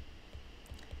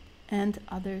and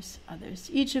others.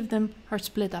 Each of them are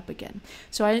split up again.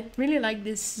 So I really like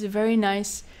this. This is a very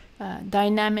nice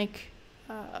dynamic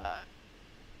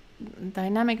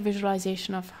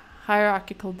visualization of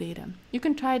hierarchical data. You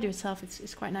can try it yourself.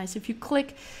 It's quite nice. If you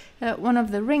click one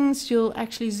of the rings, you'll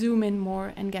actually zoom in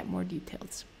more and get more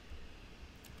details.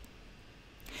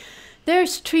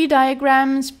 There's tree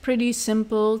diagrams, pretty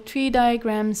simple. Tree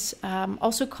diagrams,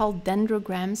 also called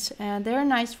dendrograms, and they're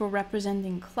nice for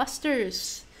representing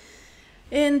clusters.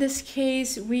 In this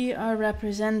case, we are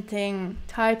representing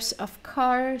types of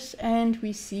cars, and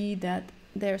we see that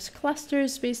there's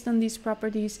clusters based on these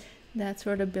properties that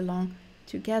sort of belong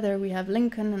together. We have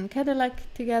Lincoln and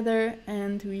Cadillac together,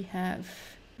 and we have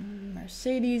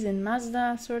Mercedes and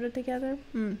Mazda sort of together.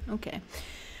 Okay.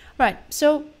 Right,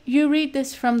 so you read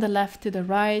this from the left to the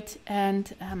right,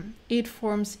 and it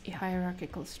forms a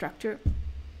hierarchical structure.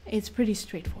 It's pretty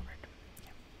straightforward.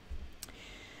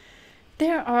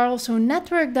 There are also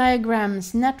network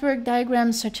diagrams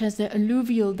such as the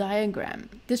alluvial diagram.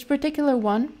 This particular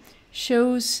one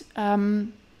shows the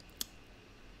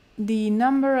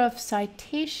number of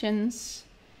citations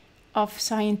of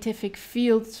scientific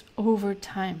fields over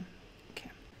time.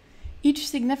 Each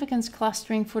significance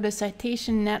clustering for the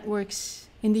citation networks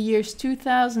in the years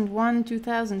 2001,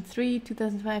 2003,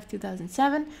 2005,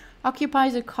 2007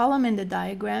 occupies a column in the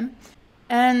diagram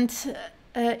and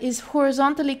is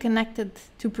horizontally connected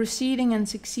to preceding and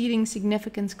succeeding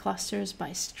significance clusters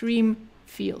by stream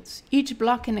fields. Each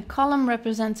block in a column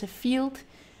represents a field,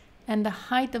 and the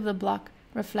height of the block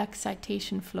reflects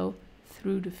citation flow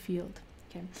through the field.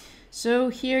 Okay. So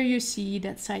here you see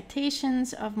that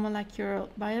citations of molecular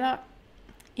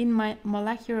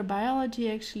biology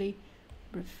actually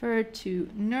refer to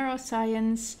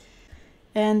neuroscience,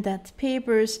 and that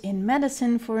papers in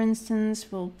medicine, for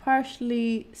instance, will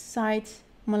partially cite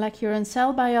molecular and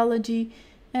cell biology,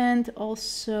 and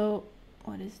also,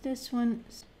 what is this one?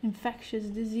 Infectious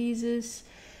diseases,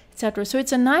 etc. So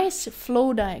it's a nice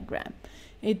flow diagram.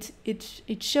 It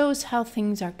shows how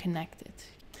things are connected.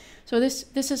 So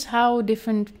this is how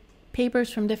different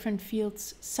papers from different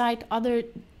fields cite other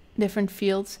different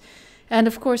fields, and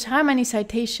of course how many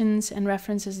citations and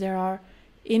references there are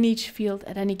in each field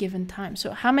at any given time.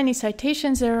 So how many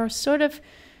citations there are sort of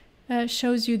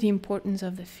shows you the importance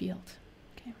of the field.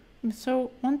 Okay.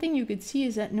 So one thing you could see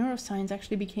is that neuroscience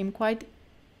actually became quite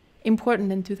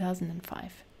important in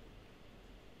 2005.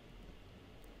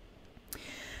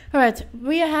 All right,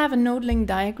 we have node link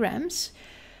diagrams.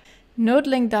 Node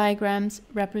link diagrams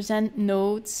represent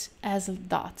nodes as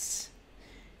dots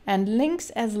and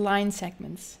links as line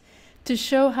segments to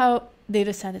show how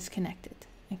data set is connected.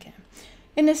 Okay.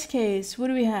 In this case, what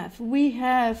do we have? We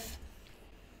have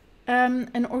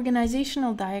an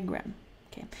organizational diagram.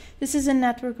 Okay. This is a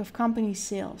network of company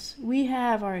sales. We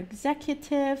have our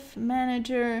executive,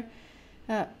 manager,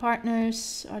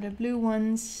 partners are the blue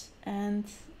ones, and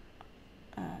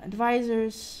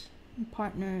advisors,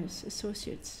 partners,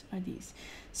 associates are these.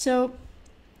 So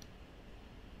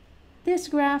this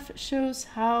graph shows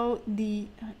how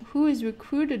who is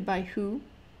recruited by who.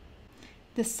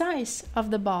 The size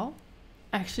of the ball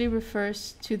actually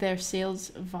refers to their sales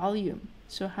volume,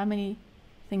 so how many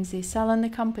things they sell in the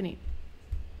company.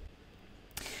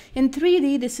 In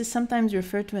 3D, this is sometimes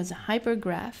referred to as a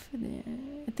hypergraph.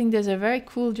 I think there's a very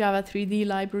cool Java 3D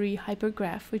library,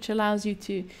 hypergraph, which allows you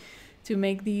to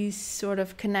make these sort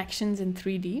of connections in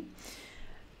 3D.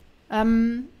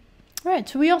 Right,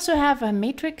 so we also have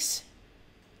matrix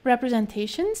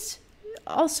representations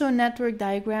also network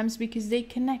diagrams because they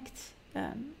connect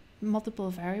multiple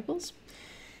variables.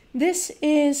 This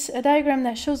is a diagram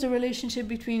that shows the relationship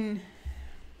between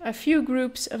a few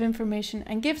groups of information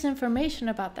and gives information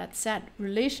about that said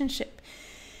relationship.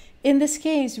 In this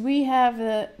case, we have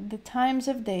the times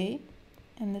of day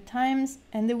and the times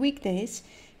and the weekdays,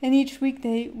 and each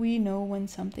weekday we know when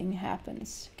something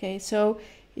happens. Okay, so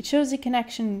it shows the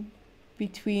connection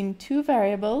between two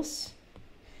variables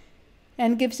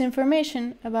and gives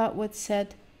information about what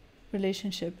said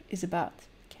relationship is about.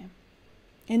 Okay.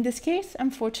 In this case,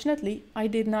 unfortunately, I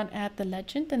did not add the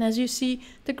legend, and as you see,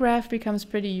 the graph becomes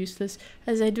pretty useless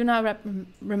as I do not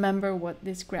remember what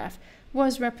this graph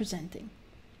was representing.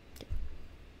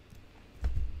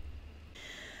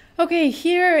 Okay,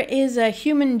 here is a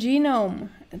human genome.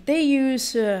 They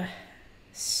use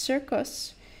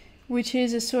circus, which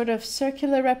is a sort of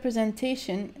circular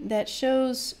representation that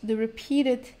shows the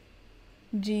repeated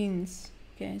genes.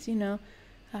 Okay, as you know,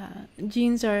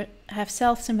 genes have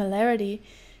self-similarity,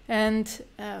 and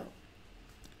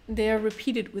they are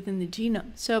repeated within the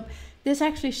genome. So this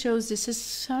actually shows this is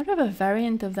sort of a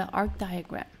variant of the arc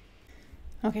diagram.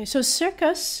 Okay, so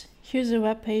Circus, here's a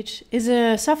web page, is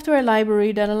a software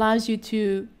library that allows you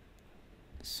to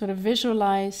sort of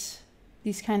visualize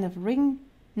these kind of ring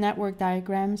network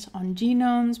diagrams on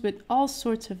genomes with all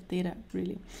sorts of data,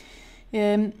 really.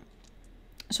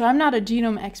 So I'm not a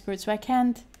genome expert, so I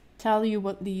can't tell you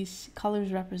what these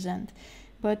colors represent.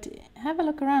 But have a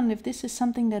look around if this is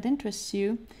something that interests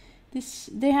you.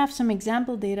 They have some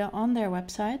example data on their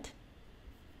website.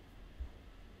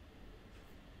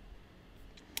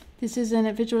 This is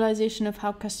a visualization of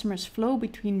how customers flow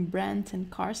between brand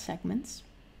and car segments.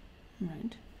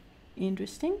 Right,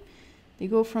 interesting. They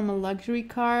go from a luxury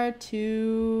car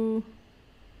to,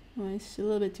 well, it's a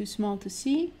little bit too small to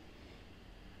see.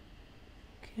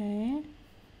 Okay.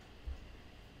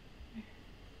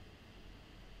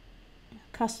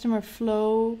 Customer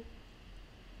flow.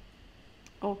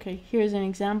 Okay, here's an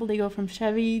example. They go from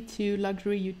Chevy to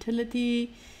luxury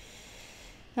utility.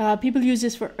 People use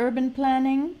this for urban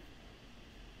planning,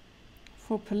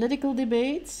 for political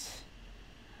debates,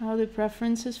 how the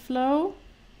preferences flow,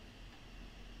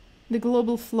 the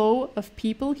global flow of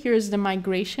people. Here's the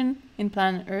migration in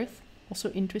planet Earth, also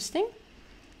interesting.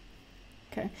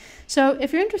 Okay, so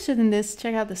if you're interested in this,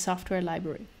 check out the software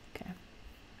library. Okay,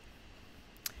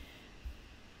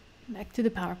 back to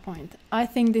the PowerPoint. I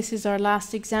think this is our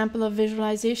last example of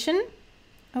visualization.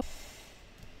 Oh.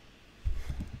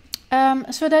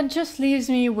 So that just leaves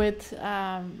me with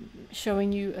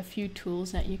showing you a few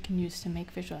tools that you can use to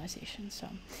make visualizations. So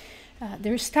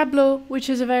there's Tableau, which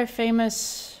is a very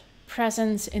famous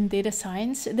presence in data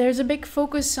science. There's a big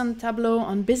focus on Tableau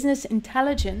on business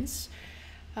intelligence,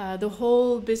 the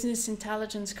whole business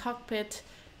intelligence cockpit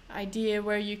idea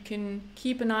where you can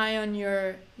keep an eye on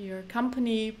your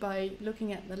company by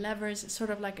looking at the levers. It's sort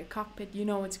of like a cockpit, you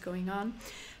know what's going on.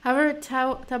 However,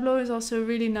 Tableau is also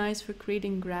really nice for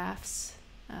creating graphs,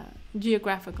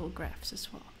 geographical graphs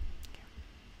as well.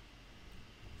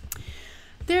 Okay.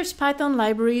 There's Python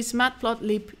libraries,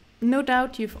 Matplotlib. No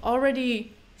doubt you've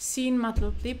already seen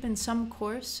Matplotlib in some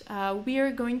course. We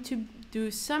are going to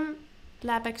do some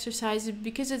lab exercises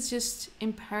because it's just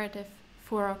imperative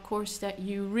for our course that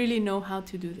you really know how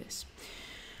to do this.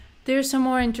 There's some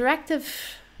more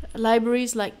interactive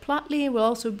libraries like Plotly. We'll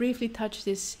also briefly touch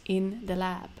this in the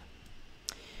lab.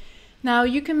 Now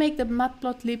you can make the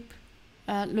Matplotlib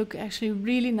look actually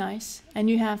really nice, and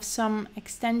you have some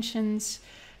extensions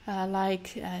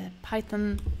like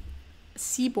Python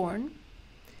Seaborn.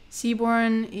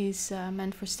 Seaborn is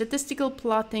meant for statistical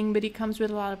plotting, but it comes with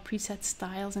a lot of preset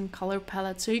styles and color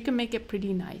palettes, so you can make it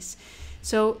pretty nice.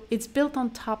 So it's built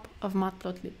on top of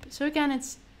Matplotlib. So again,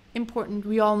 it's important.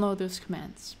 We all know those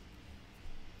commands.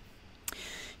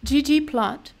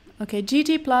 ggplot. Okay,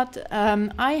 ggplot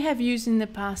I have used in the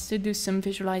past to do some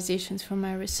visualizations for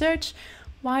my research.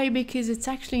 Why? Because it's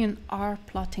actually an R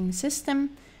plotting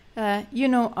system. You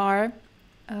know R.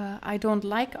 I don't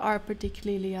like R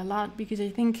particularly a lot because I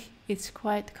think it's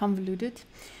quite convoluted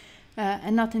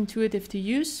and not intuitive to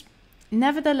use.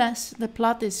 Nevertheless, the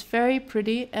plot is very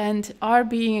pretty, and R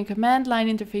being a command line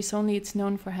interface only, it's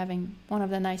known for having one of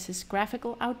the nicest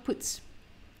graphical outputs,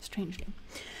 strangely.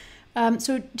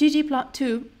 So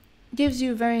ggplot2 gives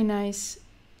you very nice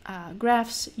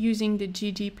graphs using the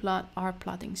ggplot R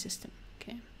plotting system.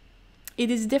 Okay. It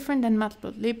is different than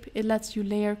Matplotlib. It lets you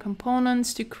layer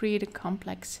components to create a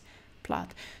complex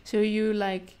plot. So you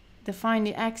like define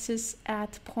the axis,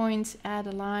 add points, add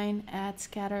a line, add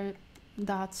scatter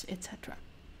dots, etc.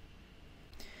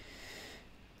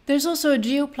 There's also a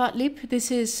GeoPlotLib.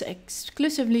 This is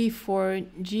exclusively for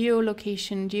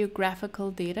geolocation,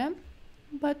 geographical data,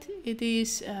 but it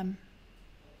is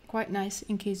quite nice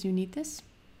in case you need this.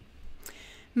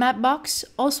 Mapbox,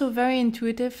 also very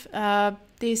intuitive.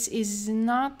 This is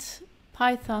not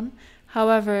Python.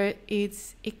 However,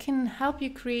 it can help you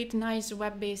create nice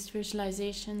web-based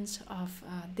visualizations of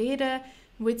data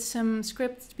with some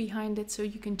scripts behind it, so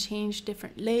you can change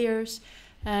different layers.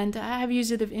 And I have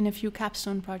used it in a few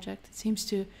capstone projects. It seems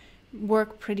to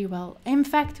work pretty well. In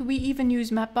fact, we even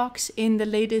use Mapbox in the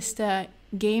latest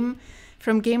game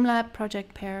from GameLab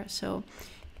Project Pair. So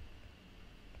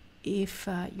if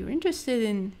you're interested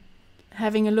in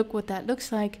having a look what that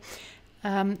looks like,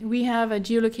 we have a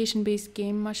geolocation-based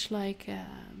game, much like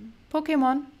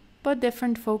Pokemon, but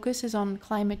different focus is on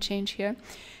climate change here.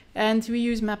 And we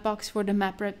use Mapbox for the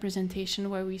map representation,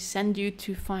 where we send you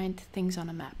to find things on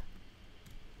a map.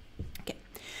 Okay,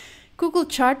 Google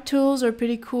Chart tools are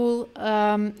pretty cool.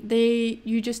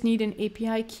 You just need an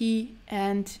API key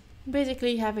and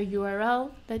basically have a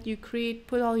URL that you create,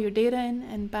 put all your data in,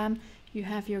 and bam, you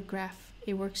have your graph.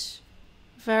 It works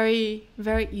very,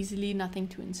 very easily, nothing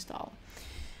to install.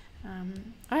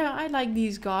 I like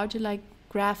these gauge, I like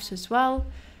graphs as well.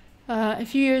 A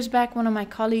few years back, one of my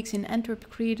colleagues in Antwerp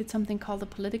created something called a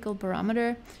political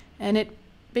barometer, and it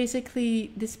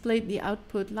basically displayed the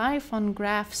output live on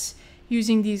graphs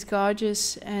using these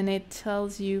gauges, and it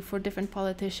tells you for different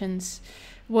politicians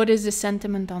what is the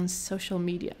sentiment on social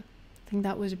media. I think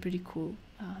that was a pretty cool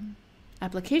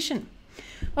application.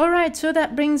 All right, so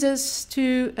that brings us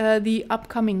to the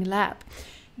upcoming lab.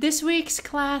 This week's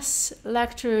class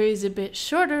lecture is a bit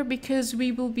shorter because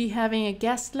we will be having a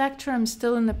guest lecture. I'm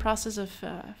still in the process of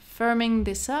firming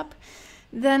this up.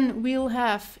 Then we'll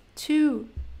have 2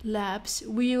 labs.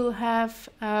 We'll have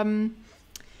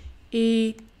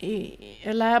a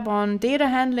lab on data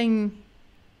handling,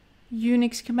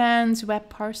 Unix commands, web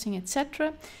parsing,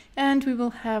 etc. And we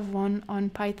will have one on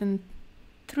Python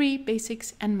 3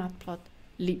 basics and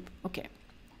Matplotlib. Okay.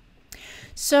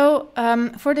 So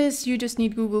for this, you just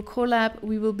need Google Colab.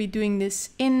 We will be doing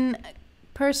this in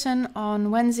person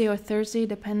on Wednesday or Thursday,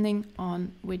 depending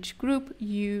on which group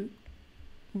you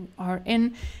are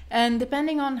in. And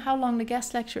depending on how long the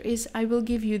guest lecture is, I will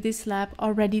give you this lab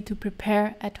already to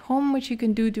prepare at home, which you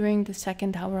can do during the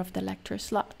 2nd hour of the lecture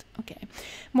slot. Okay.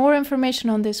 More information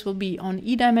on this will be on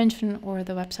eDimension or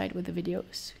the website with the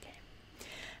videos. Okay.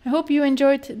 I hope you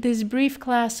enjoyed this brief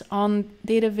class on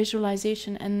data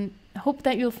visualization, and I hope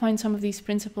that you'll find some of these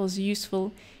principles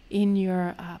useful in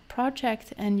your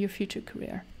project and your future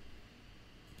career.